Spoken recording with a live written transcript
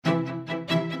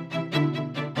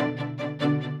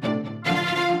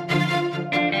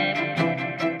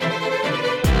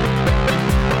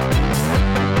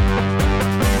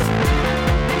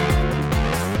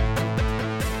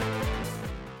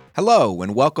Hello,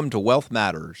 and welcome to Wealth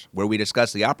Matters, where we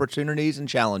discuss the opportunities and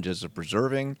challenges of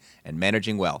preserving and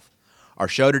managing wealth. Our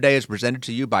show today is presented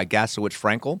to you by Gasowitz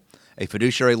Frankel, a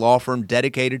fiduciary law firm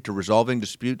dedicated to resolving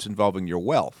disputes involving your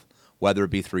wealth, whether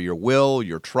it be through your will,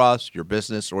 your trust, your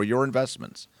business, or your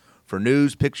investments. For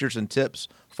news, pictures, and tips,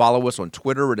 follow us on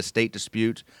Twitter at Estate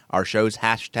Dispute, our show's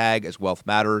hashtag is Wealth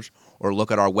Matters, or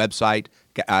look at our website,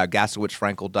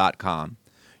 gasowitzfrankel.com.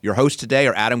 Your hosts today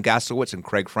are Adam Gasowitz and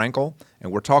Craig Frankel,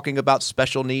 and we're talking about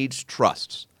special needs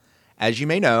trusts. As you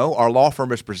may know, our law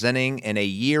firm is presenting in a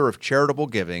year of charitable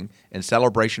giving in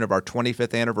celebration of our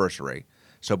 25th anniversary.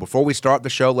 So before we start the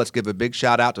show, let's give a big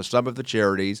shout out to some of the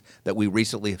charities that we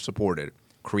recently have supported.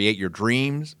 Create Your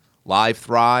Dreams, Live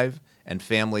Thrive, and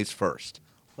Families First.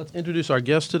 Let's introduce our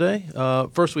guest today.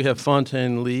 First, we have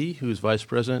Fontaine Lee, who's Vice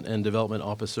President and Development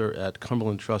Officer at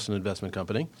Cumberland Trust and Investment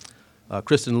Company.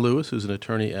 Kristen Lewis, who's an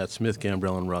attorney at Smith,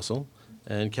 Gambrell & Russell.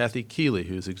 And Kathy Keeley,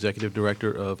 who's Executive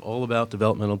Director of All About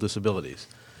Developmental Disabilities.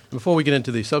 And before we get into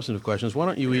the substantive questions, why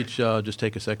don't you each just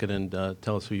take a second and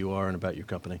tell us who you are and about your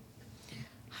company.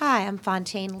 Hi, I'm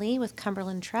Fontaine Lee with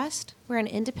Cumberland Trust. We're an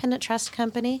independent trust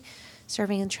company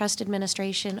serving in trust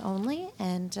administration only,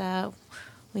 and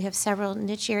we have several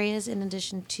niche areas in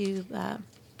addition to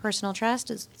personal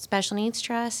trust, special needs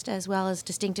trust, as well as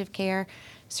distinctive care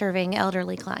serving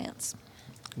elderly clients.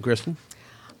 Kristen?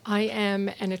 I am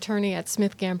an attorney at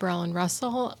Smith, Gambrell &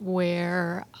 Russell,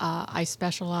 where I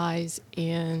specialize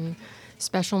in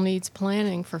special needs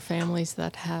planning for families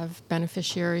that have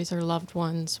beneficiaries or loved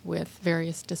ones with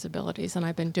various disabilities, and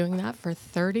I've been doing that for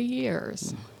 30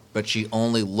 years. But she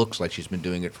only looks like she's been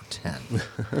doing it for 10.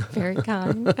 Very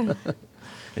kind.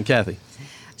 And Kathy?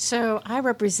 So I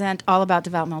represent All About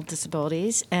Developmental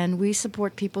Disabilities, and we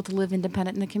support people to live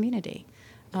independent in the community.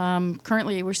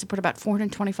 Currently, we support about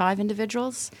 425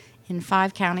 individuals in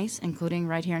 5 counties, including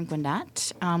right here in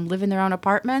Gwinnett, live in their own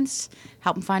apartments,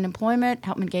 help them find employment,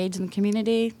 help them engage in the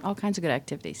community, all kinds of good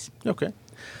activities. Okay. All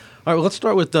right, well, let's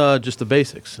start with just the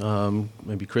basics.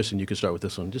 Maybe, Kristen, you could start with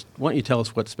this one. Just why don't you tell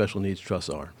us what special needs trusts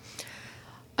are?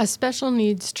 A special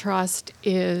needs trust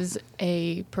is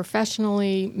a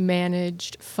professionally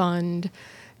managed fund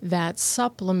that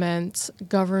supplements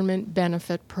government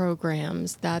benefit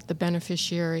programs that the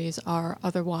beneficiaries are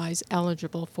otherwise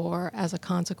eligible for as a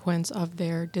consequence of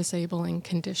their disabling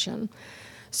condition.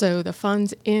 So the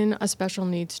funds in a special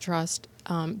needs trust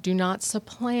do not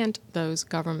supplant those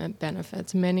government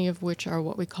benefits, many of which are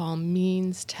what we call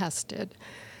means tested,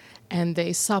 and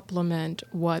they supplement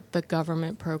what the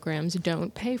government programs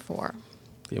don't pay for.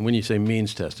 And when you say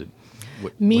means tested,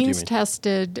 what do you Means mean?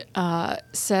 tested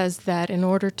says that in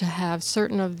order to have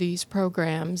certain of these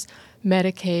programs,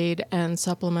 Medicaid and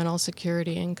supplemental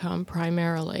security income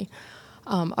primarily,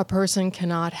 a person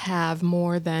cannot have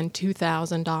more than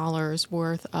 $2,000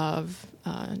 worth of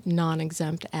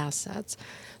non-exempt assets.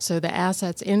 So the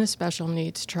assets in a special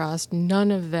needs trust, none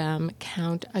of them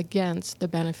count against the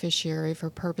beneficiary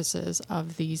for purposes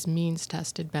of these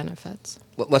means-tested benefits.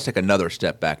 Let's take another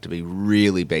step back to be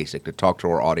really basic, to talk to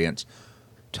our audience.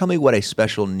 Tell me what a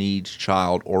special needs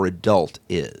child or adult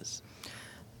is.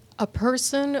 A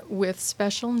person with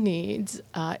special needs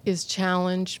is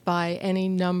challenged by any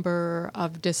number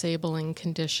of disabling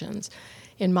conditions.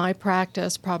 In my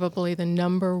practice, probably the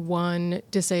number one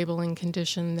disabling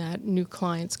condition that new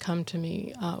clients come to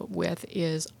me with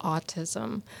is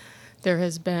autism. There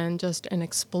has been just an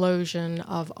explosion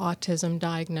of autism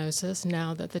diagnosis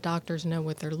now that the doctors know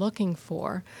what they're looking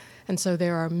for. And so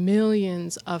there are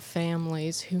millions of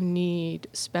families who need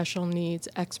special needs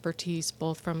expertise,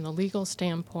 both from the legal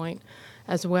standpoint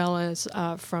as well as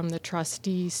from the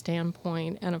trustee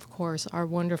standpoint, and of course our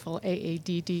wonderful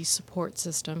AADD support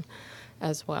system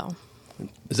as well.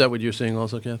 Is that what you're seeing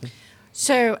also, Kathy?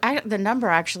 So the number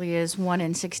actually is 1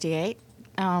 in 68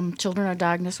 children are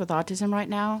diagnosed with autism right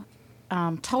now.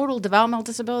 Total developmental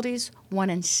disabilities, 1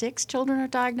 in 6 children are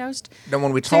diagnosed. Now,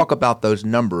 when we talk about those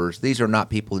numbers, these are not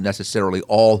people necessarily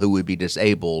all who would be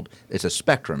disabled. It's a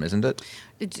spectrum, isn't it?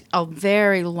 It's a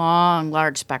very long,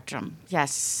 large spectrum.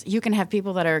 Yes. You can have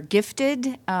people that are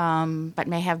gifted but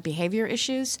may have behavior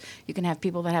issues. You can have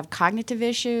people that have cognitive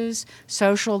issues,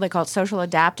 social, they call it social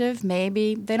adaptive.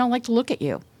 Maybe they don't like to look at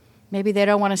you. Maybe they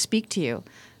don't want to speak to you.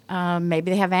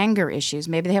 Maybe they have anger issues.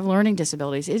 Maybe they have learning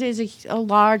disabilities. It is a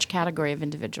large category of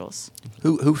individuals.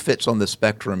 Who fits on the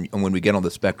spectrum, and when we get on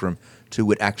the spectrum, to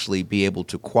would actually be able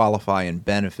to qualify and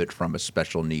benefit from a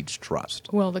special needs trust?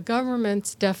 Well, the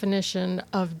government's definition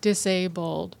of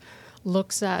disabled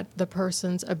looks at the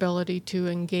person's ability to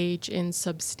engage in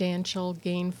substantial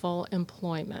gainful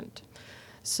employment.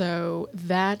 So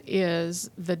that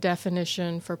is the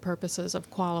definition for purposes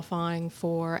of qualifying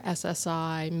for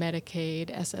SSI, Medicaid,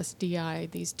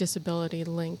 SSDI, these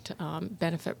disability-linked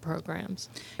benefit programs.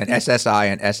 And SSI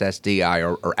and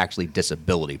SSDI are actually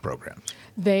disability programs.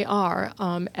 They are.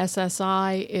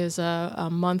 SSI is a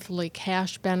monthly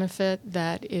cash benefit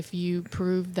that if you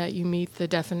prove that you meet the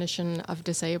definition of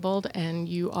disabled and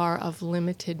you are of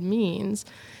limited means,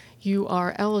 you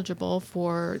are eligible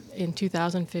for, in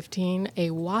 2015,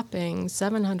 a whopping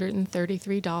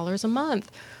 $733 a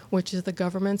month, which is the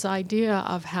government's idea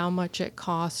of how much it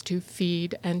costs to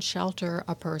feed and shelter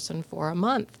a person for a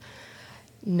month.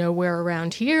 Nowhere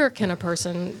around here can a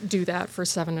person do that for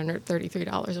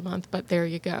 $733 a month, but there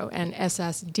you go. And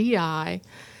SSDI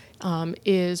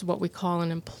is what we call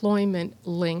an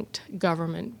employment-linked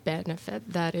government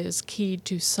benefit that is keyed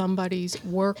to somebody's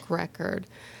work record.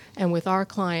 And with our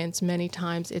clients, many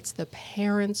times it's the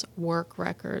parent's work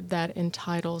record that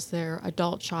entitles their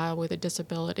adult child with a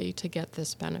disability to get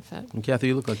this benefit. And Kathy,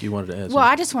 you look like you wanted to add something. Well,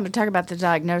 I just want to talk about the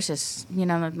diagnosis,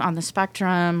 on the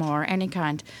spectrum or any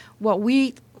kind. What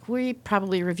we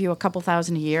probably review a couple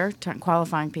thousand a year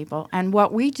qualifying people. And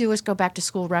what we do is go back to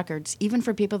school records, even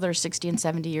for people that are 60 and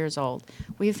 70 years old.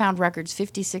 We've found records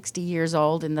 50, 60 years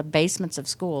old in the basements of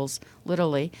schools,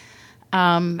 literally.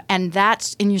 And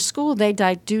that's in your school, they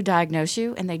do diagnose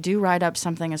you, and they do write up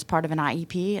something as part of an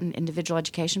IEP, an individual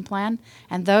education plan.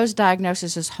 And those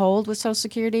diagnoses hold with Social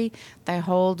Security. They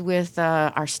hold with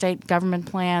our state government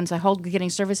plans. They hold with getting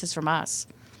services from us.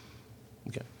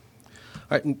 Okay.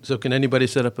 All right. And so can anybody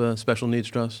set up a special needs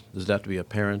trust? Does it have to be a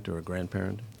parent or a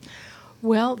grandparent?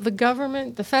 Well,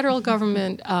 the federal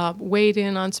government weighed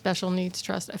in on special needs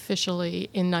trust officially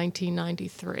in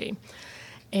 1993.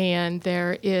 And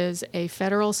there is a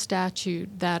federal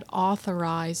statute that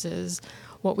authorizes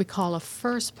what we call a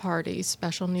first-party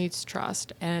special needs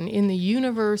trust. And in the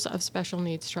universe of special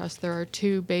needs trust, there are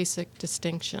two basic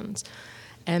distinctions.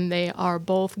 And they are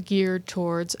both geared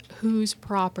towards whose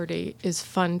property is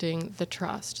funding the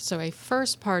trust. So a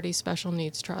first-party special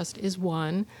needs trust is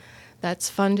one that's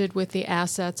funded with the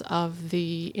assets of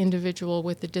the individual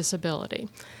with the disability.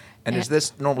 And is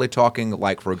this normally talking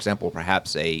like, for example,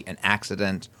 perhaps an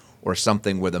accident or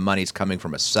something where the money's coming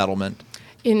from a settlement?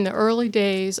 In the early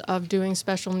days of doing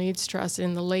special needs trusts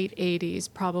in the late 80s,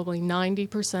 probably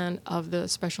 90% of the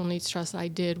special needs trusts I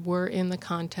did were in the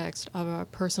context of a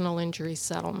personal injury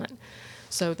settlement.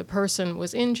 So the person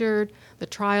was injured, the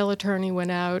trial attorney went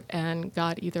out and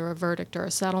got either a verdict or a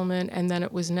settlement, and then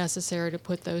it was necessary to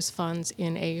put those funds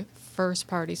in a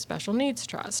first-party special needs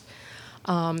trust.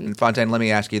 And Fontaine, let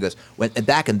me ask you this.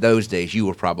 Back in those days, you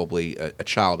were probably a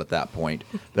child at that point,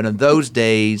 but in those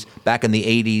days, back in the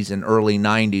 80s and early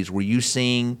 90s, were you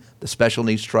seeing the special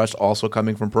needs trust also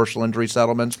coming from personal injury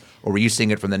settlements, or were you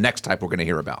seeing it from the next type we're going to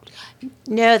hear about?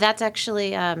 No, that's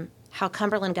actually how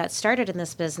Cumberland got started in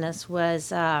this business was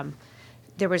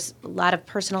there was a lot of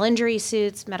personal injury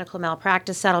suits, medical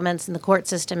malpractice settlements in the court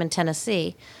system in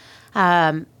Tennessee.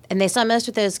 And they saw most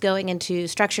of those going into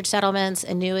structured settlements,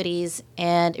 annuities,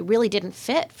 and it really didn't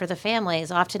fit for the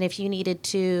families. Often if you needed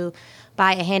to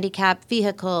buy a handicapped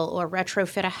vehicle or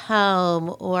retrofit a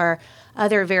home or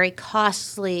other very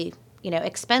costly,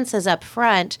 expenses up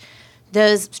front,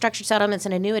 those structured settlements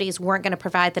and annuities weren't going to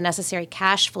provide the necessary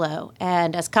cash flow.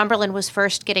 And as Cumberland was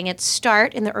first getting its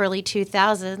start in the early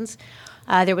 2000s,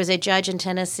 there was a judge in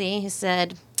Tennessee who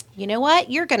said, you know what,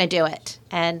 you're going to do it.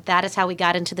 And that is how we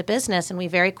got into the business. And we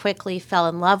very quickly fell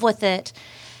in love with it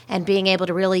and being able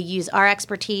to really use our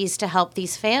expertise to help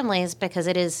these families because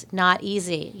it is not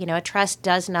easy. A trust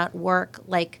does not work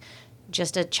like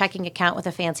just a checking account with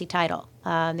a fancy title.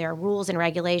 There are rules and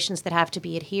regulations that have to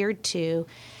be adhered to.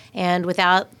 And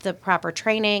without the proper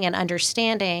training and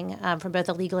understanding from both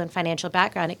a legal and financial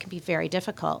background, it can be very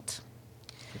difficult.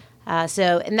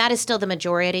 And that is still the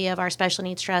majority of our special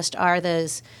needs trust are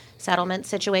those settlement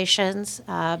situations.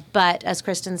 But as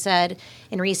Kristen said,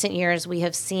 in recent years, we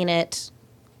have seen it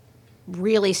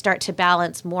really start to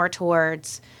balance more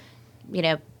towards,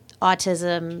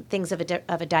 autism, things of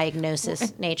a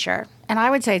diagnosis nature. And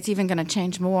I would say it's even going to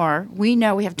change more. We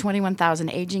know we have 21,000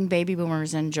 aging baby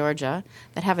boomers in Georgia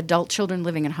that have adult children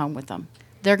living at home with them.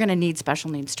 They're going to need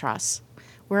special needs trusts.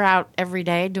 We're out every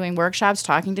day doing workshops,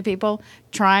 talking to people,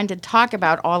 trying to talk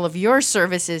about all of your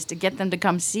services to get them to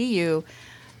come see you.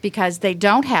 because they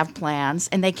don't have plans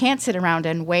and they can't sit around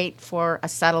and wait for a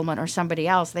settlement or somebody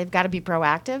else. They've got to be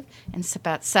proactive and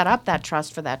set up that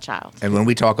trust for that child. And when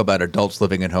we talk about adults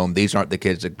living at home, these aren't the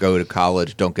kids that go to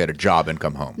college, don't get a job, and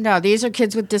come home. No, these are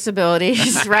kids with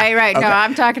disabilities. Right. Okay. No,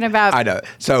 I'm talking about. I know.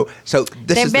 So this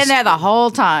they've been there the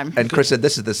whole time. And Chris said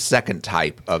this is the second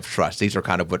type of trust. These are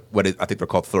kind of what I think they're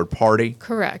called third party.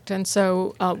 Correct. And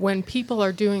so when people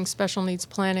are doing special needs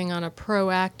planning on a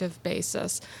proactive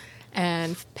basis,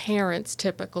 and parents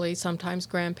typically, sometimes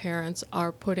grandparents,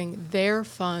 are putting their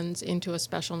funds into a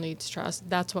special needs trust,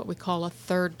 that's what we call a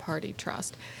third-party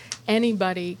trust.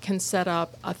 Anybody can set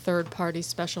up a third-party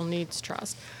special needs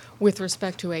trust. With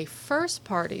respect to a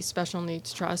first-party special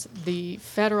needs trust, the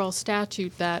federal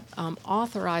statute that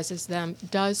authorizes them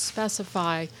does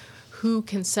specify who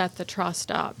can set the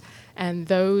trust up. And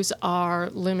those are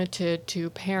limited to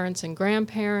parents and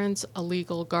grandparents, a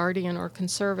legal guardian or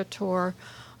conservator,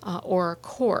 or a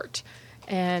court.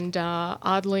 And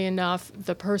oddly enough,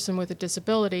 the person with a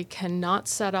disability cannot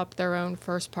set up their own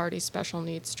first-party special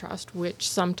needs trust, which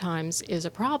sometimes is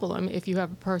a problem if you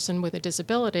have a person with a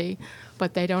disability,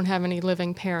 but they don't have any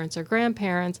living parents or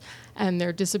grandparents, and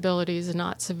their disability is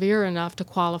not severe enough to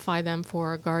qualify them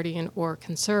for a guardian or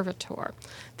conservator.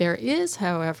 There is,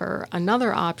 however,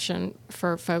 another option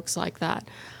for folks like that.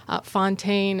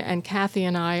 Fontaine and Kathy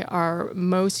and I are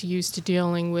most used to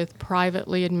dealing with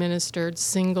privately administered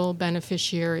single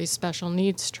beneficiary special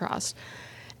needs trust,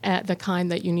 the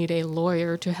kind that you need a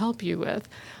lawyer to help you with.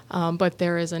 But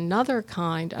there is another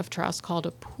kind of trust called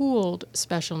a pooled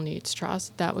special needs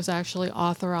trust that was actually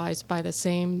authorized by the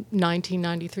same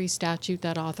 1993 statute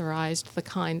that authorized the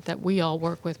kind that we all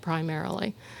work with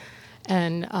primarily.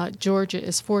 And Georgia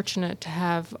is fortunate to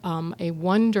have a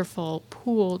wonderful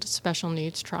pooled special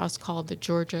needs trust called the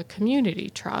Georgia Community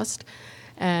Trust.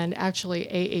 And actually,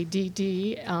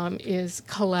 AADD is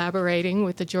collaborating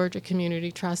with the Georgia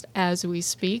Community Trust as we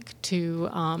speak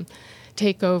to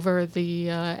take over the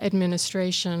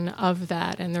administration of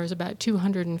that. And there's about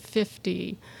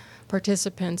 250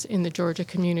 participants in the Georgia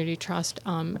Community Trust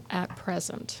at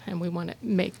present, and we want to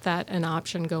make that an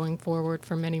option going forward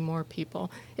for many more people.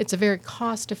 It's a very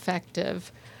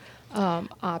cost-effective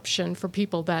option for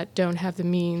people that don't have the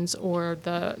means or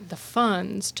the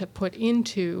funds to put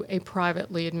into a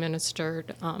privately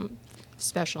administered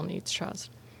special needs trust.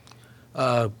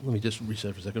 Let me just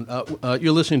reset for a second.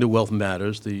 You're listening to Wealth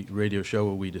Matters, the radio show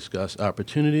where we discuss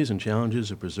opportunities and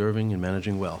challenges of preserving and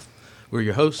managing wealth. We're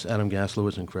your hosts, Adam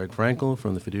Gaslowitz and Craig Frankel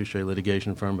from the fiduciary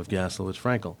litigation firm of Gaslowitz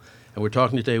Frankel. And we're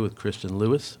talking today with Kristen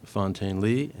Lewis, Fontaine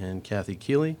Lee, and Kathy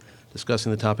Keeley,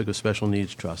 discussing the topic of special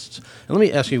needs trusts. And let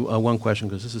me ask you one question,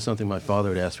 because this is something my father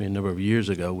had asked me a number of years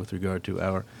ago with regard to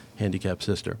our handicapped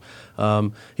sister.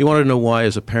 He wanted to know why,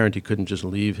 as a parent, he couldn't just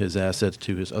leave his assets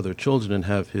to his other children and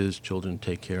have his children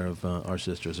take care of our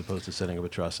sister, as opposed to setting up a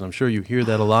trust. And I'm sure you hear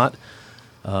that a lot.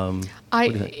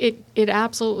 It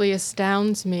absolutely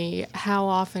astounds me how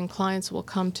often clients will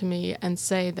come to me and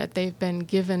say that they've been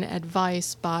given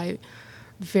advice by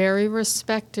very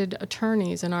respected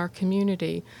attorneys in our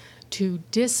community to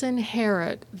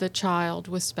disinherit the child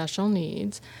with special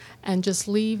needs and just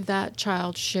leave that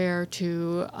child's share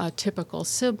to a typical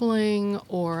sibling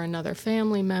or another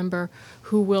family member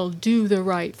who will do the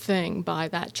right thing by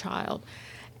that child.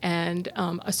 And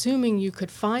assuming you could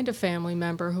find a family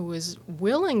member who is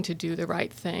willing to do the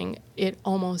right thing, it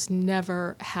almost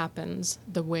never happens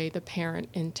the way the parent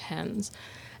intends.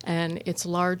 And it's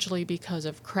largely because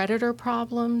of creditor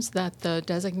problems that the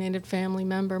designated family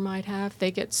member might have. They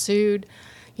get sued,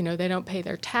 they don't pay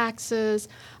their taxes,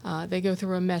 they go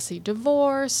through a messy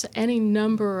divorce. Any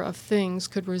number of things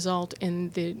could result in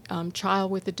the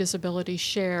child with the disability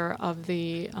share of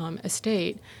the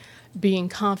estate being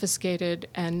confiscated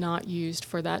and not used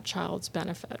for that child's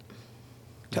benefit.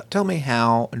 Tell me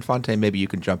how, and Fontaine, maybe you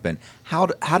can jump in. How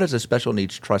does a special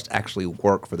needs trust actually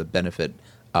work for the benefit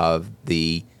of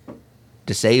the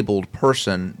disabled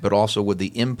person, but also with the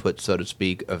input, so to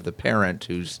speak, of the parent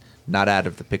who's not out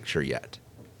of the picture yet?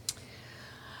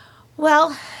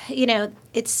 Well,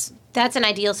 that's an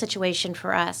ideal situation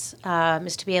for us,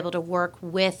 is to be able to work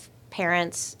with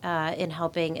parents in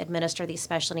helping administer these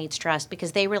special needs trusts,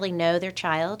 because they really know their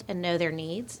child and know their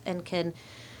needs and can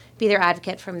be their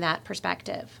advocate from that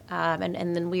perspective.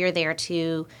 And then we are there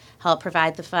to help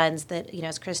provide the funds that,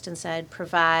 as Kristen said,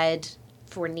 provide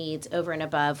for needs over and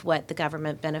above what the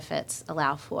government benefits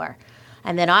allow for.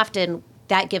 And then often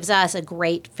that gives us a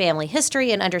great family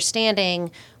history and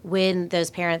understanding when those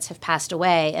parents have passed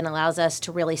away, and allows us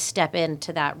to really step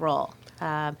into that role.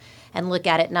 And look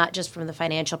at it not just from the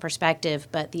financial perspective,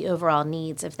 but the overall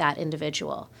needs of that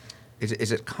individual.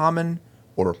 Is it common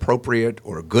or appropriate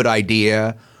or a good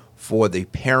idea for the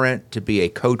parent to be a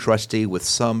co-trustee with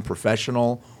some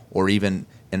professional or even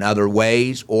in other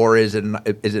ways, or is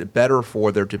it better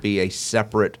for there to be a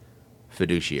separate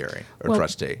fiduciary or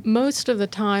trustee? Most of the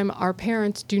time, our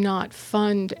parents do not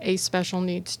fund a special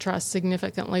needs trust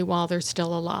significantly while they're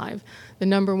still alive. The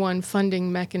number one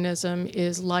funding mechanism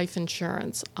is life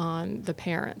insurance on the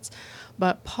parents.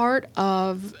 But part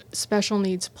of special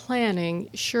needs planning,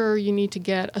 sure, you need to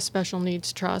get a special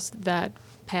needs trust that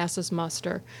passes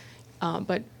muster,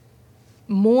 but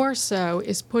more so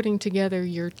is putting together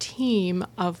your team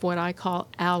of what I call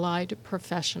allied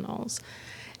professionals.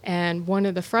 And one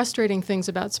of the frustrating things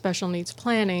about special needs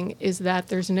planning is that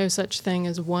there's no such thing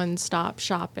as one-stop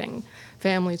shopping.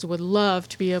 Families would love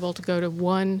to be able to go to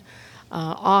one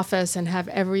office and have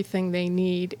everything they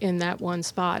need in that one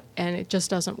spot, and it just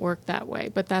doesn't work that way.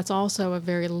 But that's also a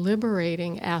very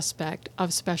liberating aspect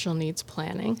of special needs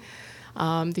planning.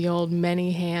 The old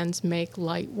many hands make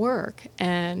light work.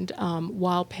 And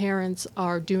while parents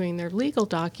are doing their legal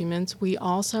documents, we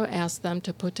also ask them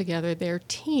to put together their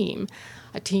team.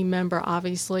 A team member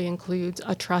obviously includes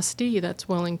a trustee that's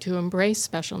willing to embrace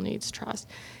special needs trust.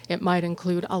 It might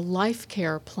include a life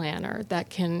care planner that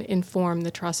can inform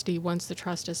the trustee once the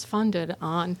trust is funded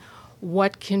on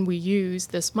what can we use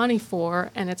this money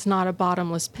for, and it's not a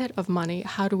bottomless pit of money.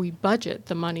 How do we budget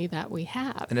the money that we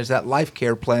have? And is that life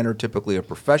care planner typically a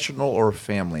professional or a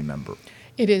family member?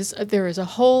 It is. There is a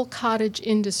whole cottage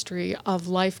industry of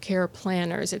life care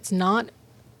planners. It's not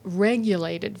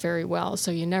regulated very well, so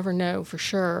you never know for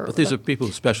sure. But these are people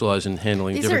who specialize in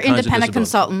handling These are different kinds of independent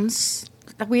disabilities. consultants.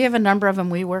 We have a number of them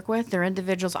we work with. They're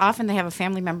individuals. Often they have a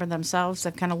family member themselves.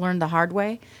 They've kind of learned the hard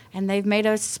way, and they've made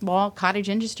a small cottage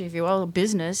industry, if you will, a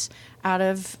business out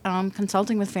of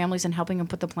consulting with families and helping them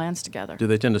put the plans together. Do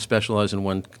they tend to specialize in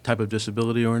one type of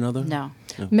disability or another? No.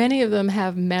 Many of them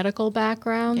have medical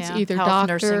backgrounds, Yeah, either health,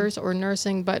 doctors or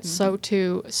nursing, but so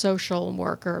too social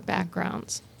worker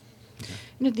backgrounds.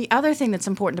 You know, the other thing that's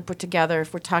important to put together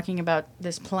if we're talking about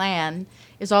this plan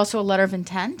is also a letter of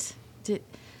intent.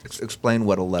 Explain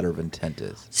what a letter of intent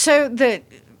is. So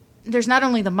there's not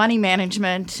only the money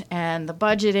management and the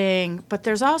budgeting, but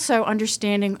there's also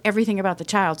understanding everything about the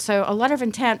child. So a letter of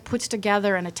intent puts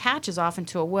together and attaches often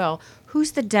to a will.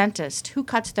 Who's the dentist? Who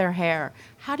cuts their hair?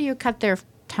 How do you cut their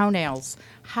toenails?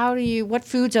 What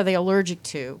foods are they allergic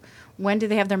to? When do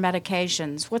they have their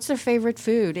medications? What's their favorite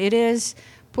food? It is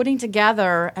putting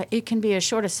together, it can be as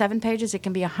short as 7 pages, it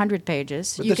can be 100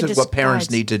 pages. But this is what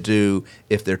parents need to do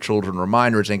if their children are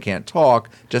minors and can't talk,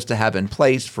 just to have in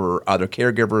place for other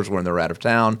caregivers when they're out of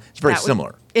town. It's very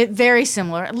similar. Very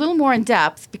similar, a little more in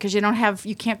depth because you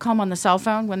can't call them on the cell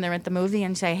phone when they're at the movie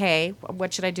and say, hey,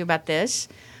 what should I do about this?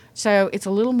 So it's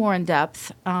a little more in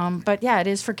depth. But yeah, it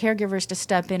is for caregivers to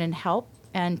step in and help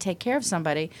and take care of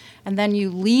somebody, and then you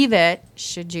leave it,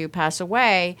 should you pass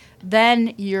away,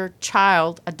 then your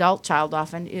child, adult child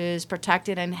often, is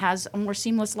protected and has a more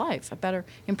seamless life, a better,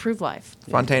 improved life.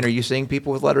 Fontaine, are you seeing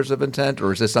people with letters of intent,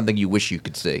 or is this something you wish you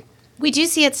could see? We do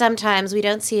see it sometimes. We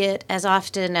don't see it as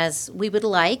often as we would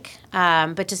like.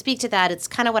 But to speak to that, it's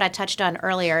kind of what I touched on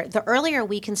earlier. The earlier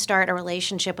we can start a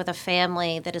relationship with a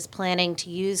family that is planning to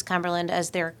use Cumberland as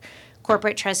their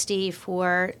corporate trustee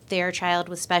for their child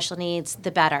with special needs, the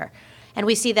better. And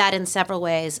we see that in several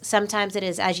ways. Sometimes it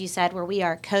is, as you said, where we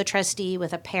are co-trustee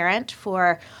with a parent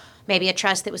for maybe a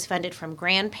trust that was funded from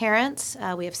grandparents.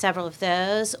 We have several of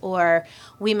those. Or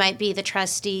we might be the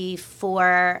trustee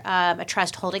for a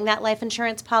trust holding that life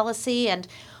insurance policy. And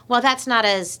while that's not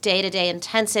as day-to-day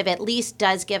intensive, at least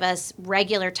does give us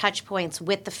regular touch points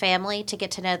with the family to get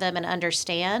to know them and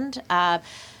understand.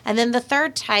 And then the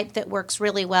third type that works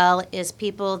really well is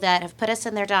people that have put us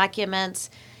in their documents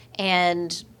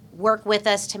and work with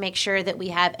us to make sure that we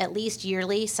have at least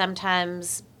yearly,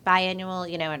 sometimes biannual,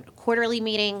 and quarterly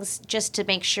meetings, just to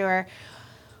make sure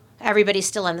everybody's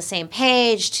still on the same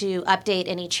page, to update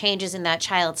any changes in that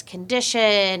child's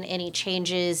condition, any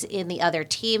changes in the other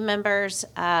team members.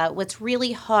 What's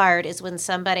really hard is when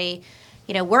somebody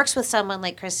works with someone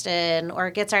like Kristen or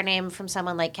gets our name from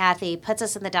someone like Kathy, puts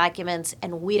us in the documents,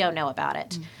 and we don't know about it.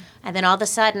 Mm-hmm. And then all of a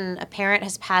sudden, a parent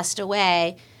has passed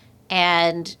away,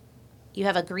 and you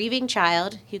have a grieving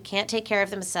child who can't take care of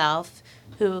themselves,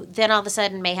 who then all of a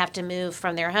sudden may have to move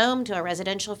from their home to a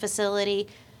residential facility.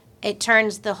 It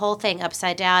turns the whole thing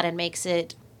upside down and makes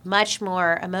it much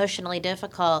more emotionally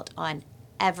difficult on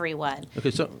everyone. Okay,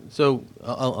 so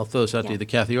I'll throw this out to either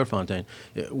Kathy or Fontaine.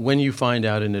 When you find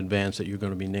out in advance that you're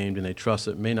going to be named in a trust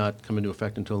that may not come into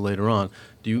effect until later on,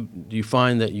 do you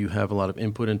find that you have a lot of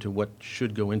input into what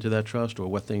should go into that trust or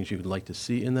what things you would like to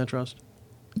see in that trust?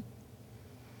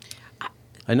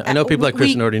 I know people like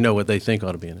Kristen we- already know what they think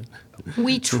ought to be in it.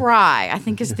 We try, I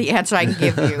think is the answer I can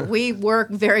give you. We work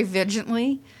very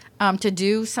vigilantly to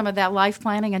do some of that life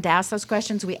planning and to ask those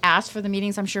questions. We ask for the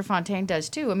meetings. I'm sure Fontaine does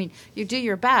too. I mean, you do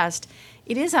your best.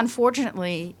 It is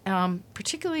unfortunately,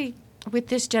 particularly with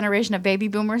this generation of baby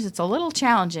boomers, it's a little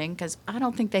challenging because I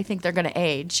don't think they think they're going to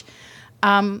age.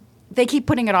 They keep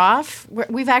putting it off.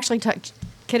 We've actually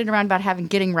kidded around about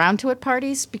getting around to it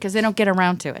parties because they don't get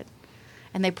around to it.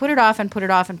 And they put it off and put it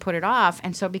off and put it off,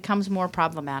 and so it becomes more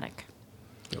problematic.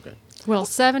 Okay. Well,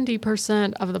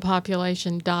 70% of the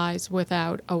population dies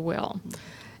without a will.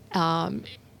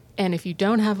 And if you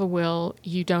don't have a will,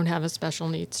 you don't have a special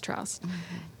needs trust.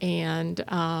 And,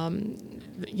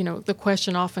 the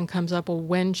question often comes up, well,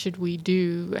 when should we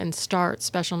do and start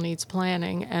special needs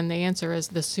planning? And the answer is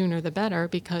the sooner the better,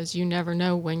 because you never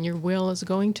know when your will is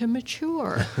going to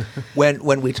mature.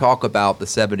 When we talk about the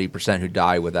 70% who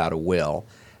die without a will,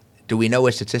 do we know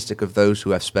a statistic of those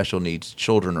who have special needs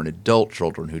children or adult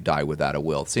children who die without a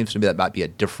will? It seems to me that might be a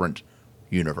different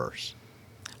universe.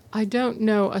 I don't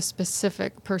know a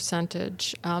specific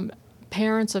percentage.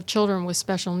 Parents of children with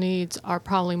special needs are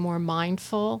probably more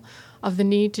mindful of the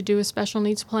need to do a special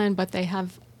needs plan, but they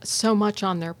have so much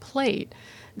on their plate.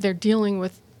 They're dealing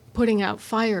with putting out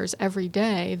fires every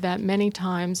day that many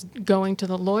times going to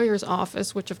the lawyer's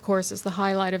office, which of course is the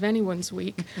highlight of anyone's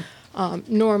week,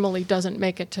 normally doesn't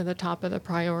make it to the top of the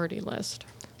priority list.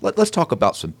 Let's talk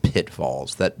about some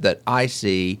pitfalls that I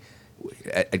see.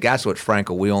 At Gasowitz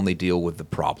Frankel, we only deal with the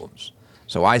problems.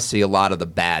 So I see a lot of the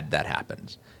bad that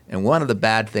happens. And one of the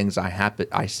bad things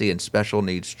I see in special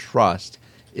needs trust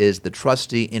is the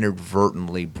trustee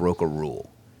inadvertently broke a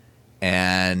rule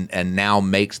and now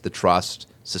makes the trust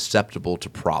susceptible to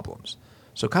problems.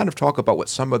 So kind of talk about what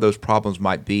some of those problems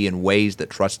might be and ways that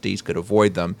trustees could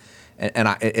avoid them.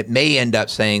 It may end up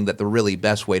saying that the really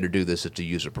best way to do this is to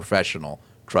use a professional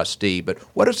trustee. But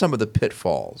what are some of the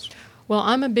pitfalls? Well,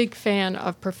 I'm a big fan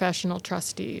of professional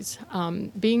trustees.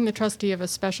 Being the trustee of a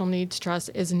special needs trust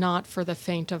is not for the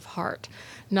faint of heart.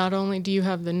 Not only do you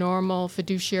have the normal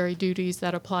fiduciary duties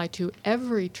that apply to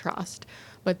every trust,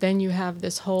 but then you have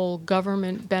this whole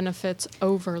government benefits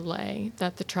overlay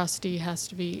that the trustee has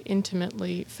to be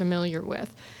intimately familiar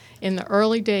with. In the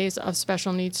early days of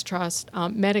special needs trust,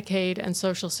 Medicaid and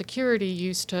Social Security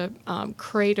used to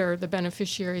crater the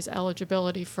beneficiary's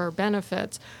eligibility for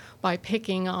benefits by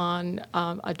picking on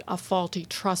a faulty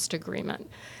trust agreement.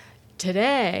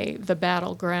 Today, the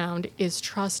battleground is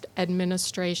trust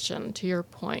administration, to your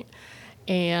point.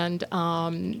 And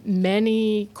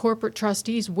many corporate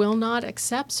trustees will not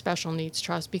accept special needs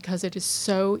trust because it is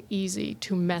so easy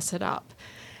to mess it up.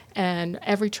 And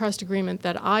every trust agreement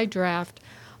that I draft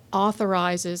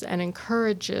authorizes and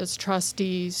encourages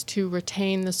trustees to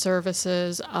retain the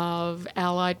services of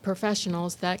allied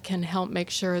professionals that can help make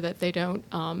sure that they don't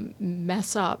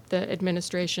mess up the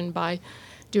administration by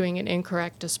doing an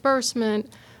incorrect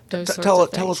disbursement, those sorts of things.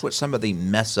 Tell us what some of the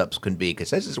mess-ups can be,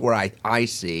 because this is where I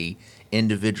see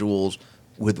individuals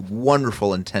with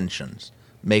wonderful intentions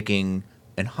making,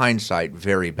 in hindsight,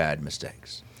 very bad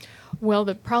mistakes. Well,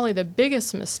 probably the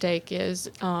biggest mistake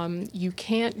is you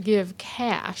can't give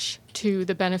cash to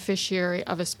the beneficiary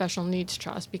of a special needs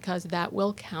trust because that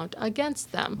will count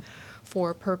against them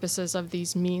for purposes of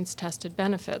these means-tested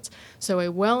benefits. So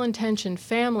a well-intentioned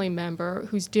family member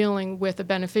who's dealing with a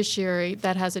beneficiary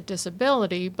that has a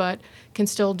disability but can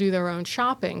still do their own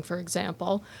shopping, for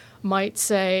example, might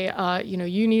say,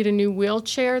 you need a new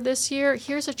wheelchair this year.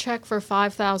 Here's a check for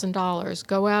 $5,000.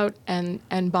 Go out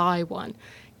and buy one.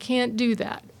 Can't do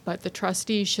that, but the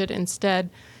trustee should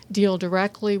instead deal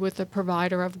directly with the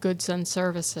provider of goods and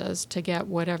services to get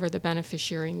whatever the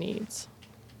beneficiary needs.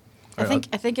 I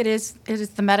think it is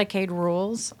the Medicaid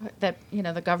rules that,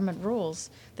 the government rules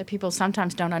that people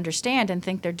sometimes don't understand and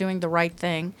think they're doing the right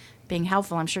thing, being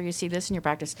helpful. I'm sure you see this in your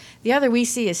practice. The other we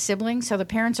see is siblings. So the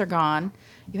parents are gone.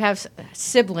 You have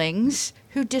siblings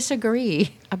who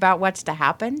disagree about what's to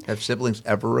happen. Have siblings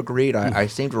ever agreed? I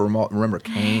seem to remember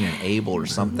Cain and Abel or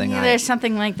something. Yeah, there's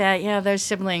something like that. Yeah, those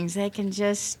siblings. They can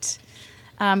just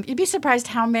you'd be surprised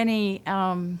how many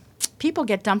people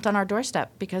get dumped on our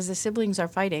doorstep because the siblings are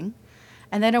fighting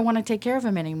and they don't want to take care of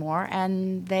them anymore,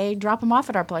 and they drop them off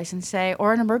at our place and say,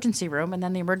 or an emergency room, and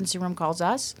then the emergency room calls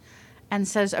us and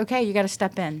says, okay, you got to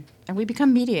step in, and we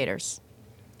become mediators.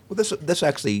 Well, this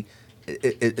actually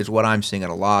is what I'm seeing in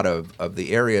a lot of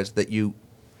the areas that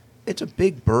it's a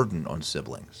big burden on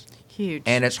siblings. Huge.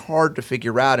 And it's hard to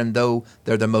figure out, and though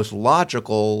they're the most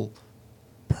logical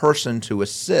person to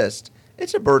assist,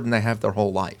 it's a burden they have their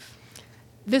whole life.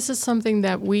 This is something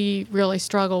that we really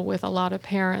struggle with a lot of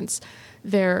parents.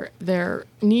 Their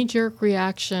knee-jerk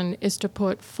reaction is to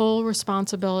put full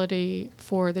responsibility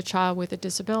for the child with a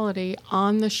disability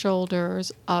on the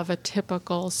shoulders of a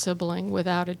typical sibling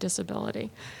without a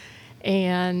disability.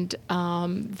 And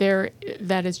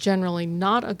that is generally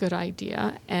not a good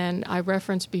idea. And I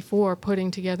referenced before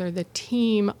putting together the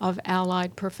team of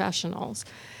allied professionals.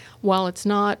 While it's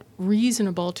not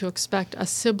reasonable to expect a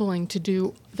sibling to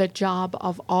do the job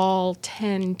of all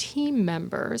 10 team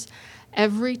members,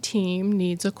 every team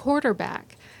needs a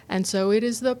quarterback. And so it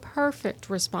is the perfect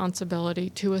responsibility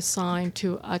to assign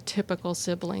to a typical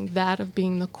sibling, that of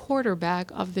being the quarterback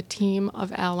of the team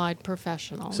of allied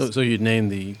professionals. So you'd name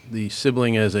the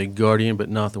sibling as a guardian, but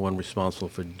not the one responsible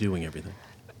for doing everything.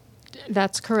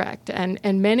 That's correct.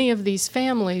 And many of these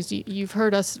families, you've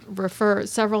heard us refer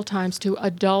several times to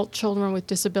adult children with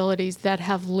disabilities that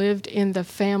have lived in the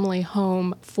family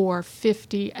home for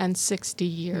 50 and 60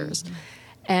 years. Mm-hmm.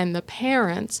 And the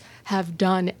parents have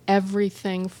done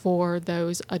everything for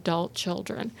those adult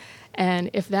children.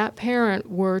 And if that parent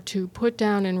were to put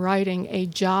down in writing a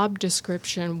job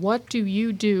description, what do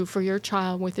you do for your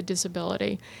child with a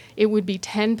disability? It would be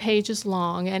 10 pages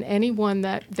long, and anyone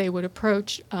that they would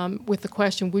approach with the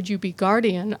question, would you be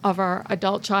guardian of our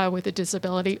adult child with a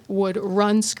disability, would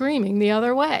run screaming the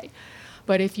other way.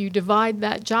 But if you divide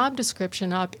that job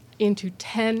description up into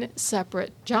 10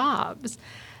 separate jobs,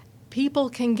 people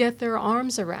can get their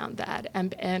arms around that,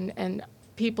 and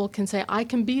people can say, I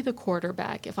can be the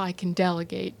quarterback if I can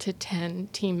delegate to 10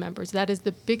 team members. That is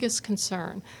the biggest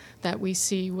concern that we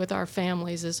see with our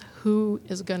families, is who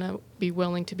is going to be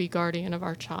willing to be guardian of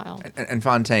our child. And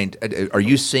Fontaine, are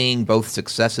you seeing both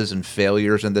successes and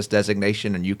failures in this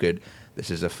designation? And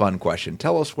this is a fun question,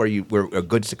 tell us where a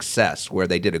good success, where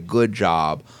they did a good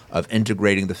job of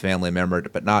integrating the family member,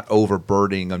 but not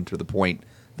overburdening them to the point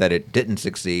that it didn't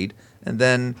succeed, and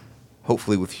then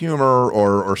hopefully with humor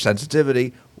or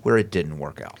sensitivity where it didn't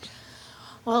work out.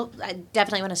 Well, I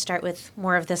definitely want to start with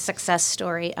more of the success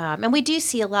story. And we do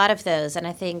see a lot of those. And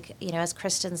I think, as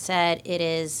Kristen said, it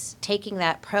is taking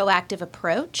that proactive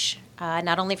approach,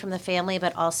 not only from the family,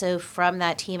 but also from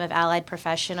that team of allied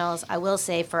professionals. I will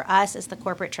say for us as the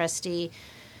corporate trustee,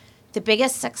 the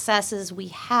biggest successes we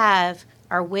have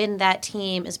are when that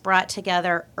team is brought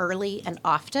together early and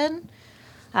often.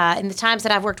 In the times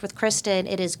that I've worked with Kristen,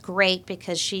 it is great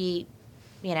because she,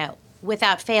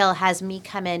 without fail, has me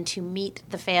come in to meet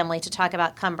the family to talk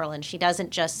about Cumberland. She doesn't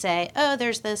just say, oh,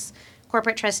 there's this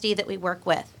corporate trustee that we work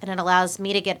with, and it allows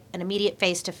me to get an immediate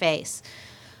face-to-face.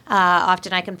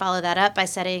 Often I can follow that up by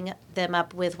setting them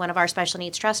up with one of our special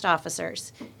needs trust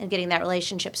officers and getting that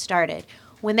relationship started.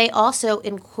 When they also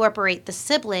incorporate the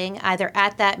sibling, either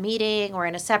at that meeting or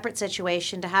in a separate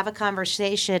situation, to have a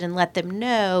conversation and let them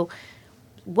know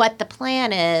what the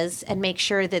plan is and make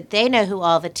sure that they know who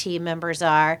all the team members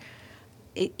are,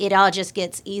 it all just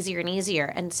gets easier and easier.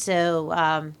 And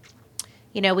so,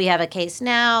 we have a case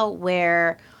now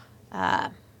where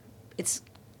it's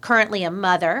currently a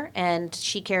mother, and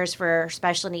she cares for her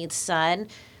special needs son,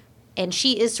 and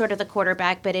she is sort of the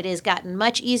quarterback, but it has gotten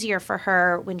much easier for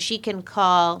her when she can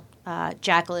call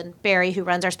Jacqueline Berry, who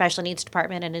runs our special needs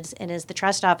department and is the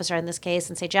trust officer in this case,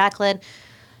 and say, Jacqueline,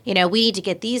 we need to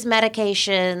get these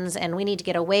medications, and we need to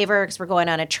get a waiver because we're going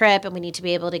on a trip, and we need to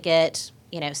be able to get,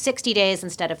 60 days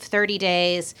instead of 30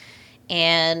 days,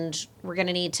 and we're going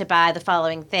to need to buy the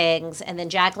following things, and then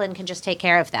Jacqueline can just take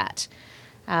care of that.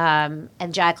 And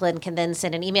Jacqueline can then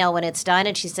send an email when it's done,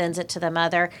 and she sends it to the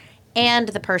mother and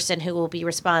the person who will be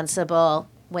responsible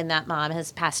when that mom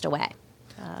has passed away.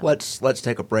 Let's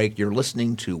take a break. You're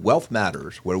listening to Wealth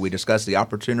Matters, where we discuss the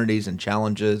opportunities and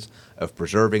challenges of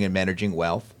preserving and managing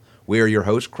wealth. We are your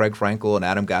hosts, Craig Frankel and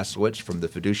Adam Gasowitz from the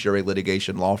fiduciary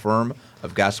litigation law firm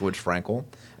of Gasowitz Frankel,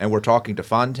 and we're talking to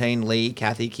Fontaine Lee,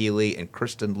 Kathy Keeley, and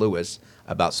Kristen Lewis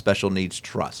about special needs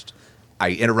trust.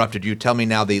 I interrupted you. Tell me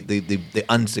now the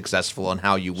unsuccessful and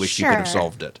how you wish you could have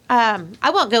solved it.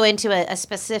 I won't go into a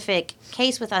specific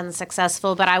case with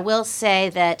unsuccessful, but I will say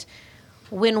that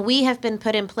when we have been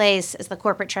put in place as the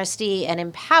corporate trustee and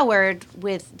empowered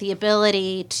with the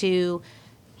ability to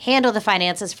handle the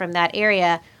finances from that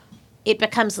area, it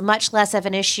becomes much less of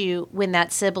an issue when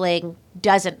that sibling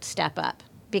doesn't step up,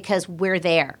 because we're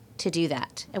there to do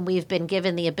that. And we've been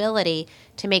given the ability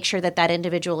to make sure that that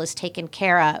individual is taken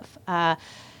care of. And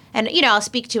I'll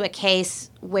speak to a case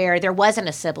where there wasn't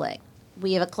a sibling.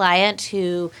 We have a client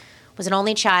who was an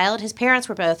only child. His parents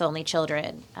were both only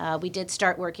children. We did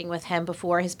start working with him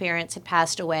before his parents had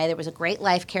passed away. There was a great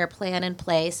life care plan in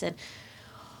place. And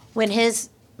when his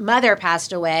mother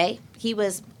passed away, he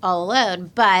was all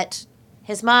alone. But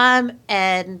his mom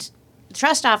and the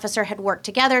trust officer had worked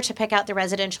together to pick out the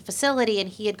residential facility, and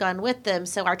he had gone with them.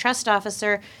 So our trust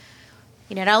officer,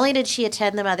 not only did she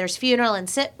attend the mother's funeral and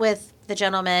sit with the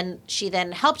gentleman, she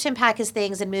then helped him pack his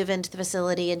things and move into the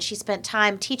facility, and she spent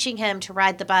time teaching him to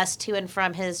ride the bus to and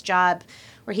from his job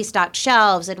where he stocked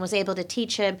shelves, and was able to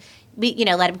teach him,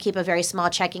 let him keep a very small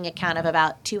checking account of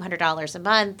about $200 a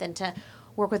month, and to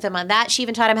work with him on that. She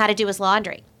even taught him how to do his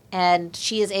laundry, and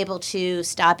she is able to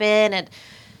stop in at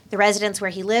the residence where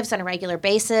he lives on a regular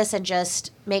basis and just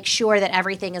make sure that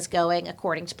everything is going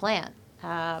according to plan.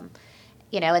 And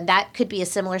that could be a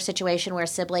similar situation where a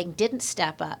sibling didn't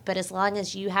step up. But as long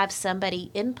as you have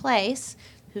somebody in place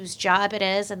whose job it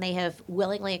is and they have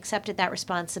willingly accepted that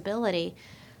responsibility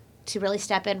to really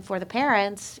step in for the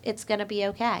parents, it's going to be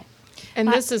okay. And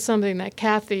this is something that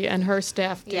Kathy and her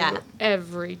staff do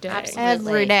every day.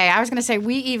 Absolutely. Every day. I was going to say,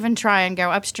 we even try and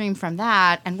go upstream from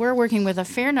that, and we're working with a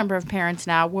fair number of parents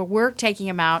now where we're taking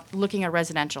them out looking at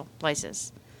residential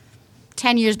places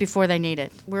 10 years before they need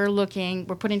it. We're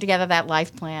putting together that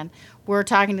life plan. We're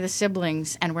talking to the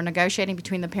siblings, and we're negotiating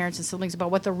between the parents and siblings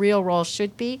about what the real role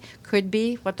should be, could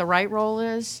be, what the right role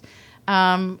is.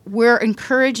 We're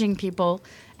encouraging people,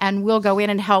 and we'll go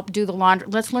in and help do the laundry.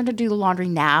 Let's learn to do the laundry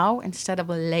now instead of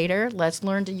later. Let's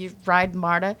learn to ride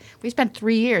MARTA. We spent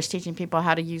 3 years teaching people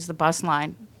how to use the bus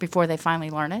line before they finally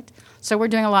learn it. So we're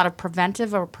doing a lot of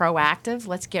preventive or proactive.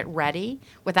 Let's get ready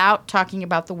without talking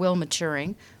about the will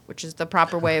maturing, which is the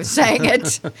proper way of saying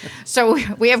it. So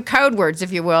we have code words,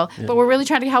 if you will. Yeah. But we're really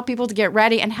trying to help people to get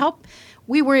ready and help.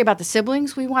 We worry about the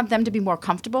siblings. We want them to be more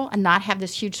comfortable and not have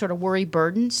this huge sort of worry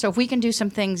burden. So if we can do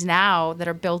some things now that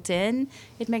are built in,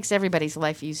 it makes everybody's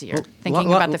life easier,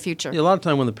 thinking about the future. A lot of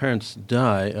time when the parents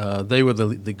die, they were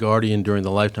the guardian during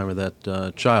the lifetime of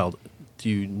that child. Do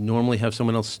you normally have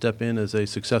someone else step in as a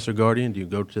successor guardian? Do you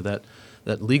go to that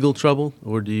legal trouble,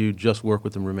 or do you just work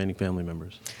with the remaining family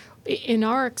members? In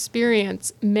our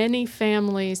experience, many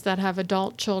families that have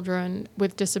adult children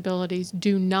with disabilities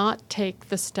do not take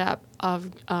the step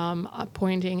of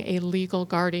appointing a legal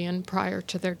guardian prior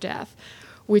to their death,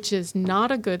 which is not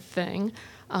a good thing,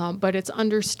 but it's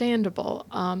understandable.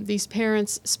 These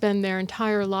parents spend their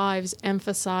entire lives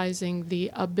emphasizing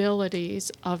the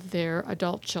abilities of their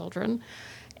adult children.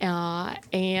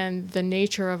 And the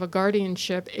nature of a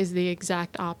guardianship is the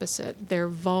exact opposite, their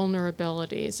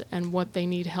vulnerabilities and what they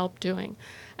need help doing.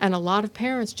 And a lot of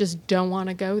parents just don't want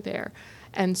to go there.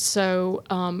 And so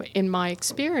in my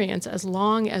experience, as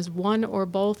long as one or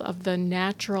both of the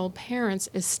natural parents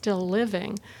is still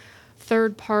living,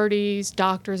 third parties,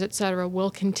 doctors, et cetera,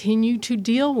 will continue to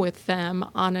deal with them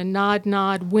on a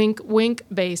nod, wink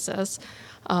basis,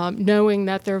 knowing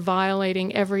that they're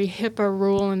violating every HIPAA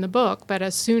rule in the book. But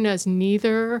as soon as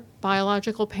neither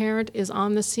biological parent is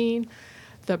on the scene,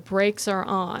 the brakes are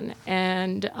on.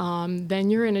 And then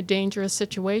you're in a dangerous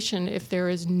situation if there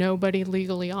is nobody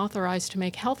legally authorized to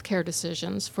make health care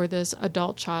decisions for this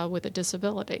adult child with a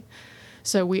disability.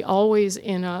 So we always,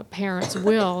 in a parent's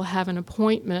will, have an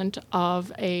appointment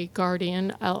of a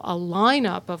guardian, a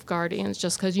lineup of guardians.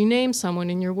 Just because you name someone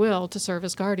in your will to serve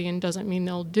as guardian doesn't mean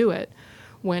they'll do it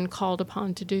when called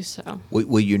upon to do so.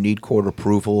 Will you need court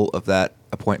approval of that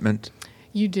appointment?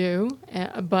 You do,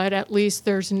 but at least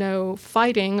there's no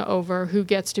fighting over who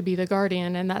gets to be the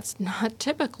guardian, and that's not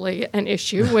typically an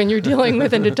issue when you're dealing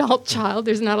with an adult child.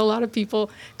 There's not a lot of people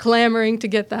clamoring to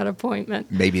get that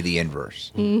appointment. Maybe the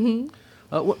inverse. Mm-hmm.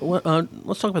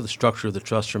 Let's talk about the structure of the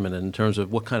trust for a minute in terms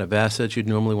of what kind of assets you'd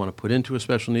normally want to put into a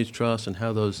special needs trust and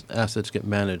how those assets get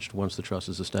managed once the trust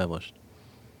is established.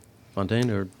 Fontaine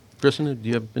or Kristen, do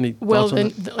you have any thoughts on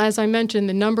that? As I mentioned,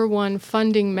 the number one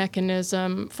funding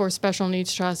mechanism for special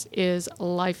needs trust is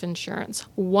life insurance.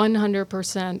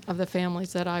 100% of the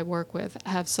families that I work with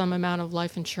have some amount of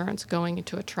life insurance going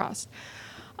into a trust.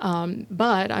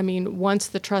 But, I mean, once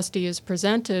the trustee is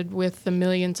presented with the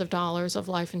millions of dollars of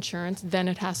life insurance, then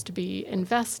it has to be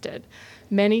invested.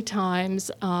 Many times,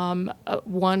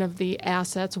 one of the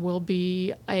assets will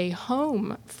be a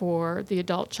home for the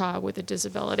adult child with a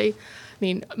disability. I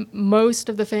mean, most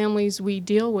of the families we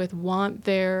deal with want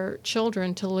their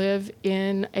children to live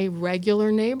in a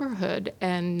regular neighborhood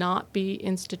and not be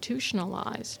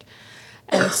institutionalized.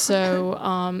 And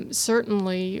so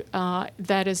certainly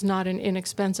that is not an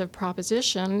inexpensive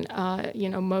proposition.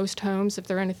 Most homes, if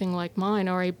they're anything like mine,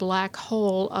 are a black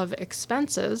hole of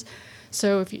expenses.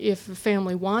 So if a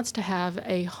family wants to have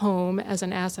a home as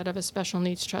an asset of a special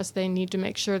needs trust, they need to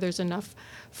make sure there's enough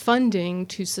funding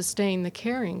to sustain the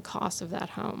carrying costs of that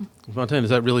home. Fontaine, is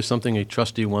that really something a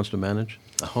trustee wants to manage,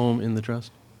 a home in the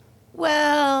trust?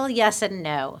 Well, yes and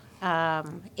no.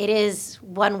 It is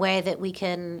one way that we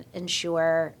can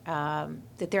ensure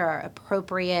that there are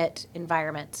appropriate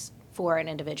environments for an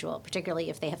individual, particularly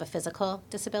if they have a physical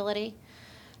disability.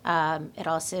 It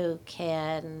also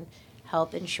can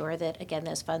help ensure that, again,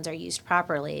 those funds are used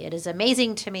properly. It is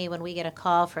amazing to me when we get a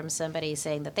call from somebody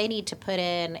saying that they need to put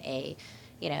in a,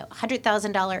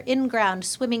 $100,000 in-ground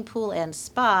swimming pool and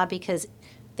spa because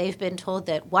they've been told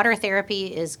that water therapy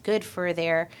is good for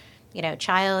their,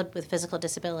 child with physical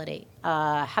disability.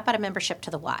 How about a membership to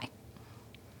the Y?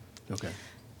 Okay.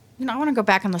 I want to go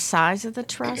back on the size of the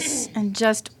trust and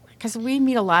just because we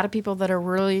meet a lot of people that are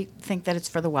really think that it's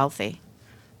for the wealthy,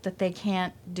 that they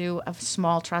can't do a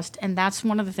small trust. And that's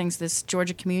one of the things this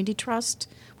Georgia Community Trust,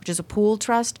 which is a pool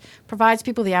trust, provides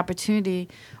people the opportunity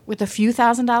with a few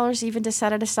 $1,000s even to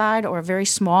set it aside, or a very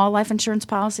small life insurance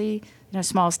policy, as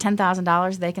small as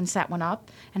 $10,000, they can set one up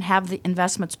and have the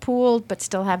investments pooled, but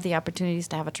still have the opportunities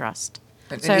to have a trust.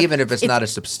 And even if it's not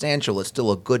as substantial, it's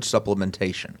still a good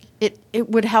supplementation. It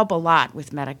would help a lot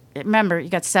with Remember, you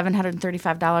got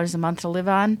 $735 a month to live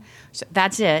on. So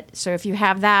that's it. So if you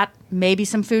have that, maybe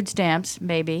some food stamps,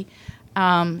 maybe.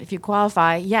 If you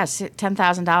qualify, yes,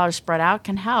 $10,000 spread out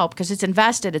can help because it's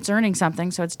invested, it's earning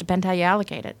something, so it depends how you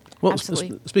allocate it. Well,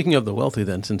 Absolutely. Speaking of the wealthy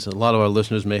then, since a lot of our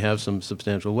listeners may have some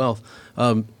substantial wealth,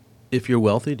 if you're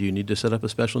wealthy, do you need to set up a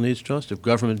special needs trust if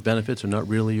government benefits are not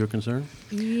really your concern?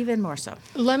 Even more so.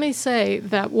 Let me say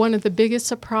that one of the biggest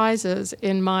surprises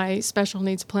in my special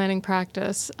needs planning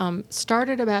practice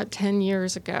started about 10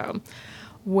 years ago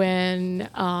when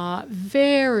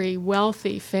very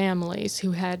wealthy families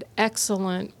who had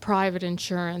excellent private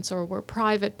insurance or were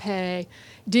private pay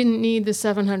didn't need the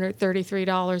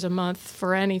 $733 a month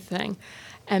for anything.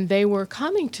 And they were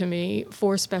coming to me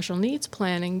for special needs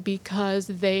planning because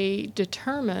they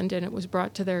determined, and it was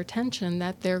brought to their attention,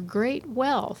 that their great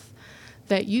wealth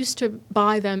that used to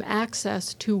buy them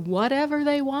access to whatever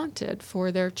they wanted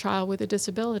for their child with a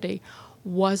disability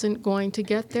wasn't going to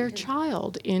get their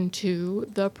child into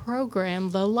the program,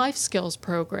 the life skills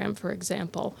program, for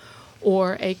example,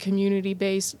 or a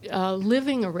community-based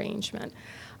living arrangement.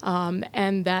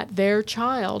 And that their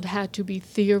child had to be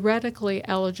theoretically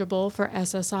eligible for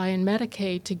SSI and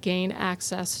Medicaid to gain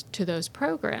access to those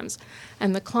programs.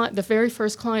 And the very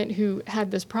first client who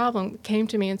had this problem came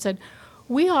to me and said,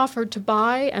 we offered to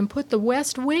buy and put the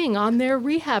West Wing on their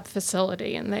rehab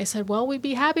facility. And they said, well, we'd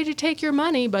be happy to take your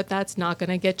money, but that's not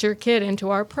going to get your kid into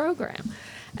our program.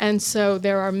 And so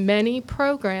there are many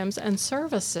programs and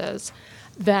services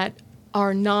that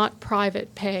are not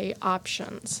private pay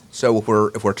options. So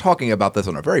if we're talking about this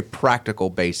on a very practical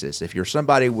basis, if you're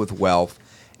somebody with wealth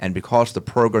and because the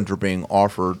programs are being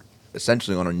offered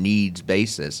essentially on a needs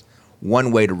basis,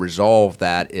 one way to resolve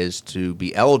that is to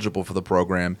be eligible for the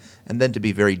program and then to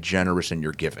be very generous in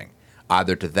your giving,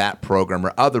 either to that program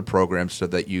or other programs, so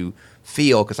that you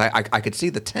feel, because I could see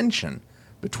the tension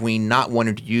between not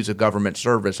wanting to use a government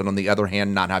service and on the other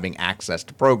hand not having access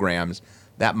to programs.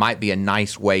 That might be a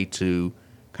nice way to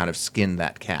kind of skin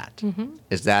that cat. Mm-hmm.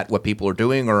 Is that what people are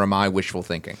doing, or am I wishful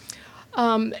thinking?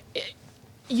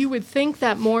 You would think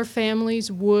that more families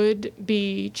would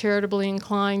be charitably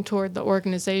inclined toward the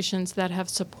organizations that have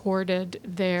supported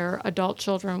their adult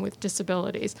children with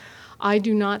disabilities. I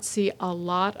do not see a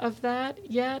lot of that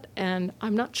yet, and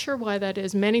I'm not sure why that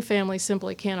is. Many families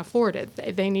simply can't afford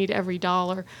it. They need every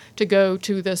dollar to go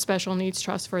to the special needs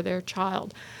trust for their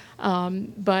child.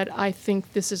 But I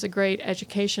think this is a great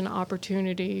education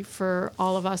opportunity for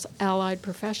all of us allied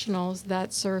professionals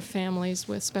that serve families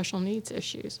with special needs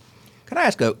issues. Can I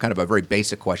ask a kind of a very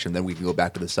basic question, then we can go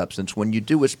back to the substance? When you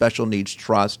do a special needs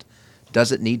trust,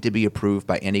 does it need to be approved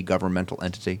by any governmental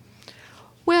entity?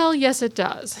 Well, yes, it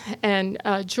does. And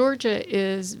Georgia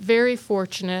is very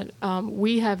fortunate.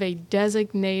 We have a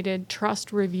designated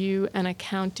trust review and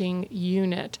accounting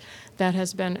unit that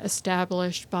has been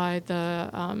established by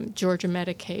the Georgia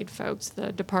Medicaid folks,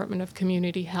 the Department of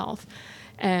Community Health.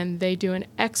 And they do an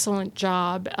excellent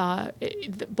job.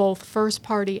 Both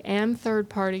first-party and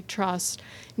third-party trusts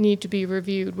need to be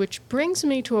reviewed, which brings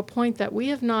me to a point that we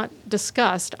have not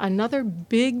discussed. Another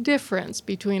big difference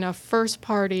between a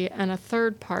first-party and a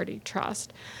third-party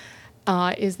trust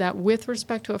is that with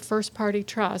respect to a first-party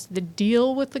trust, the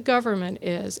deal with the government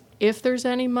is if there's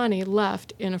any money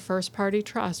left in a first-party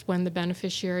trust when the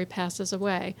beneficiary passes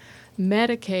away,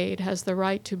 Medicaid has the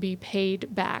right to be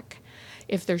paid back.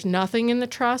 If there's nothing in the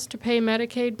trust to pay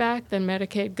Medicaid back, then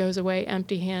Medicaid goes away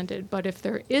empty-handed. But if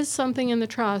there is something in the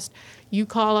trust, you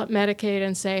call up Medicaid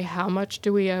and say, how much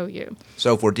do we owe you?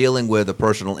 So if we're dealing with a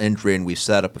personal injury and we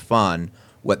set up a fund,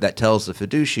 what that tells the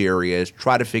fiduciary is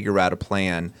try to figure out a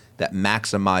plan that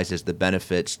maximizes the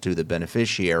benefits to the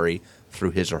beneficiary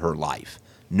through his or her life,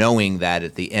 knowing that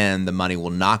at the end the money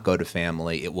will not go to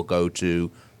family, it will go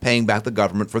to paying back the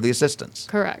government for the assistance.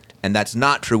 Correct. And that's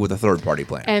not true with a third-party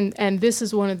plan. And this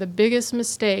is one of the biggest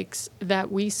mistakes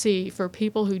that we see for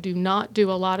people who do not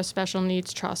do a lot of special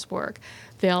needs trust work.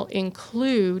 They'll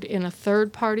include in a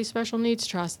third-party special needs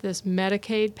trust this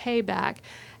Medicaid payback,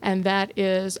 and that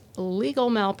is legal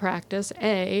malpractice,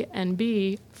 A, and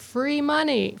B, free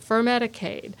money for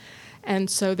Medicaid.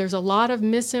 And so there's a lot of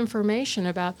misinformation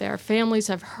about there. Families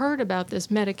have heard about this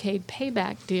Medicaid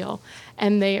payback deal,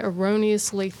 and they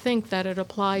erroneously think that it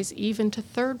applies even to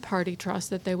third-party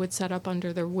trusts that they would set up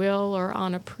under their will or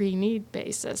on a pre-need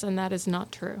basis, and that is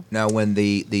not true. Now, when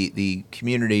the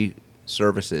community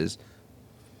services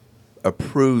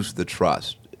approves the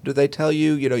trust, do they tell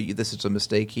you, this is a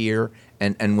mistake here?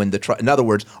 And when in other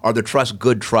words, are the trusts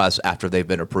good trusts after they've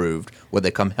been approved? Will they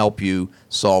come help you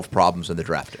solve problems in the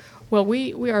drafting? Well,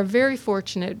 we are very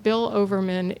fortunate. Bill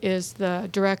Overman is the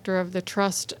director of the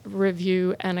Trust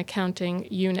Review and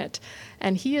Accounting Unit,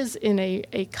 and he is in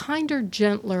a kinder,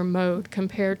 gentler mode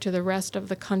compared to the rest of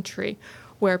the country,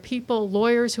 where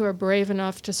lawyers who are brave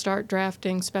enough to start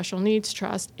drafting special needs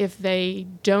trust, if they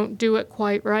don't do it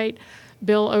quite right,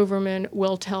 Bill Overman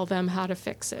will tell them how to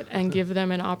fix it and give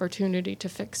them an opportunity to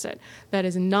fix it. That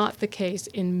is not the case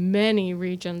in many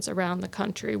regions around the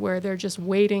country, where they're just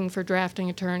waiting for drafting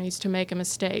attorneys to make a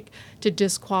mistake to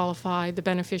disqualify the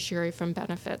beneficiary from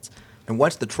benefits. And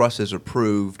once the trust is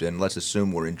approved, and let's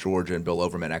assume we're in Georgia and Bill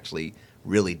Overman actually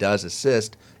really does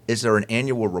assist, is there an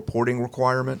annual reporting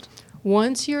requirement?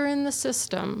 Once you're in the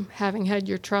system, having had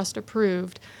your trust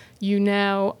approved, you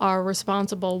now are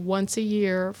responsible once a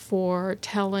year for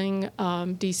telling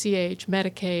DCH,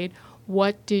 Medicaid,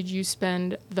 what did you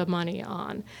spend the money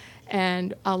on?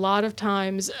 And a lot of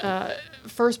times,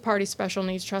 first-party special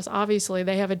needs trusts, obviously,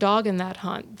 they have a dog in that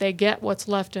hunt. They get what's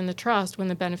left in the trust when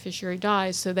the beneficiary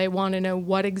dies, so they want to know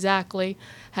what exactly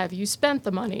have you spent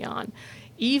the money on.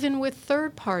 Even with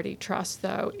third-party trusts,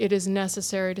 though, it is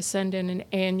necessary to send in an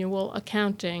annual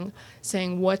accounting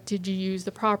saying, what did you use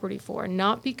the property for?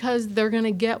 Not because they're going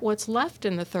to get what's left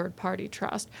in the third-party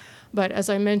trust, but as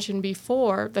I mentioned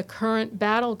before, the current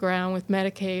battleground with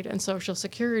Medicaid and Social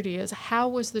Security is how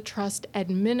was the trust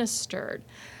administered?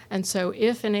 And so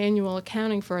if an annual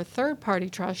accounting for a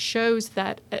third-party trust shows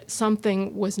that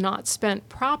something was not spent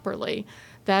properly,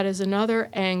 that is another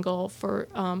angle for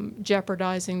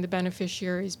jeopardizing the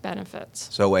beneficiary's benefits.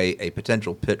 So a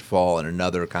potential pitfall and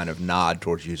another kind of nod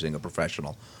towards using a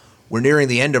professional. We're nearing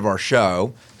the end of our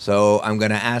show, so I'm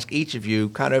going to ask each of you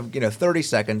kind of, 30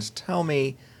 seconds, tell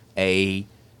me a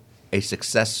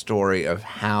success story of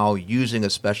how using a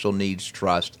special needs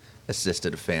trust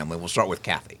assisted a family. We'll start with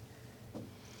Kathy.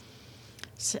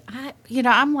 So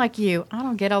I'm like you. I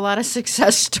don't get a lot of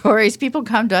success stories. People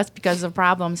come to us because of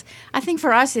problems. I think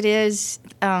for us it is,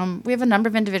 we have a number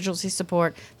of individuals who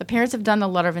support. The parents have done the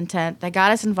letter of intent. They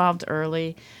got us involved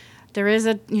early. There is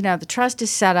the trust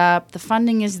is set up. The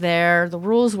funding is there. The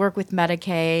rules work with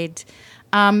Medicaid.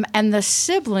 And the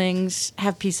siblings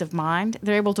have peace of mind.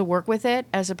 They're able to work with it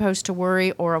as opposed to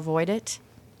worry or avoid it.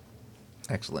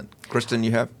 Excellent. Kristen,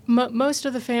 you have? Most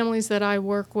of the families that I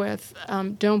work with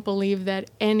don't believe that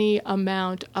any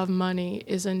amount of money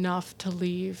is enough to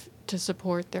leave to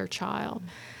support their child.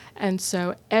 And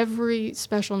so every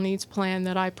special needs plan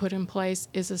that I put in place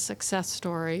is a success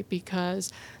story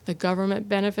because the government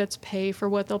benefits pay for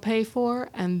what they'll pay for,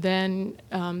 and then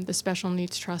the special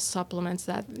needs trust supplements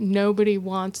that. Nobody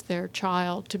wants their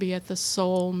child to be at the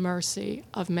sole mercy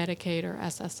of Medicaid or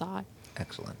SSI.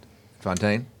 Excellent.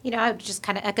 Fontaine? I would just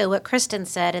kind of echo what Kristen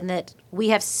said, in that we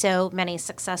have so many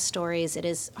success stories. It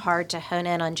is hard to hone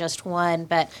in on just one,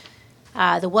 but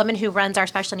the woman who runs our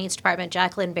special needs department,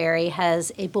 Jacqueline Berry,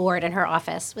 has a board in her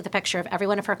office with a picture of every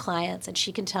one of her clients, and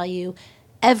she can tell you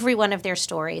every one of their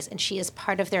stories, and she is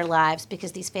part of their lives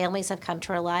because these families have come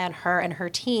to rely on her and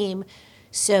her team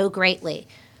so greatly.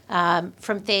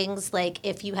 From things like,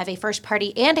 if you have a first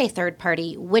party and a third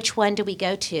party, which one do we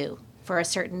go to for a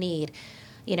certain need?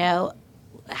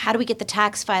 How do we get the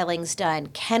tax filings done?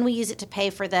 Can we use it to pay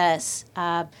for this?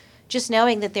 Just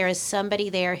knowing that there is somebody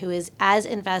there who is as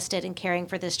invested in caring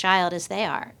for this child as they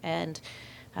are. And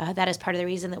that is part of the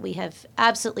reason that we have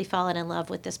absolutely fallen in love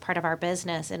with this part of our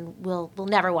business, and we'll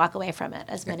never walk away from it,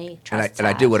 as many trusts And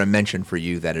I do want to mention for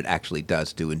you that it actually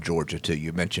does do in Georgia, too.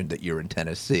 You mentioned that you're in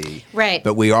Tennessee. Right.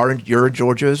 But you're in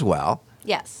Georgia as well.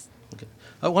 Yes. Okay.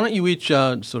 Why don't you each,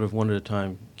 sort of one at a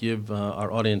time, give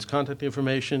our audience contact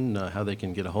information, how they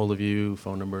can get a hold of you,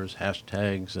 phone numbers,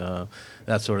 hashtags,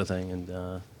 that sort of thing.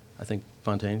 And I think,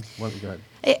 Fontaine, why don't you go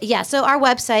ahead? Yeah, so our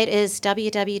website is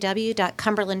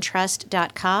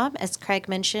www.cumberlandtrust.com. As Craig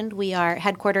mentioned, we are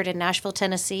headquartered in Nashville,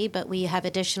 Tennessee, but we have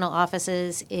additional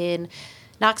offices in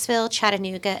Knoxville,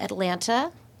 Chattanooga,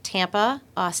 Atlanta, Tampa,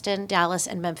 Austin, Dallas,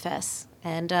 and Memphis.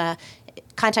 And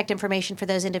contact information for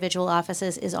those individual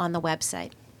offices is on the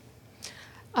website.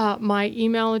 My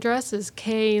email address is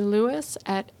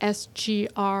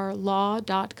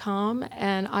klewis@sgrlaw.com,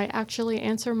 and I actually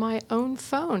answer my own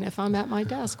phone if I'm at my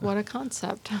desk. What a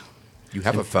concept. You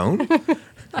have a phone?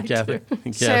 Kathy?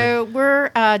 So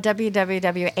we're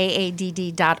www.aadd.org.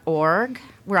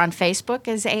 We're on Facebook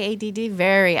as AADD,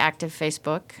 very active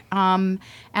Facebook. And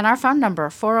our phone number,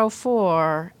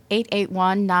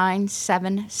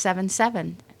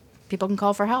 404-881-9777. People can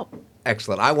call for help.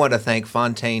 Excellent. I want to thank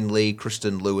Fontaine Lee,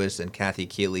 Kristen Lewis, and Kathy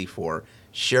Keeley for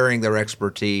sharing their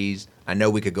expertise. I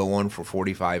know we could go on for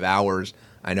 45 hours.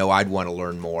 I know I'd want to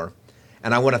learn more.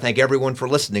 And I want to thank everyone for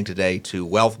listening today to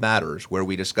Wealth Matters, where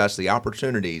we discuss the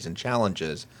opportunities and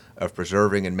challenges of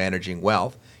preserving and managing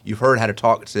wealth. You've heard how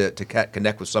to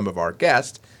connect with some of our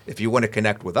guests. If you want to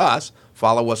connect with us,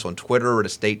 follow us on Twitter at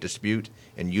Estate Dispute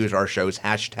and use our show's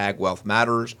hashtag Wealth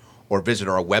Matters, or visit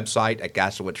our website at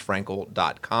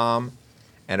gasowiczfrankel.com.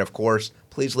 And of course,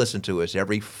 please listen to us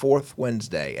every fourth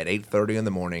Wednesday at 8:30 in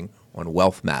the morning on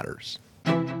Wealth Matters.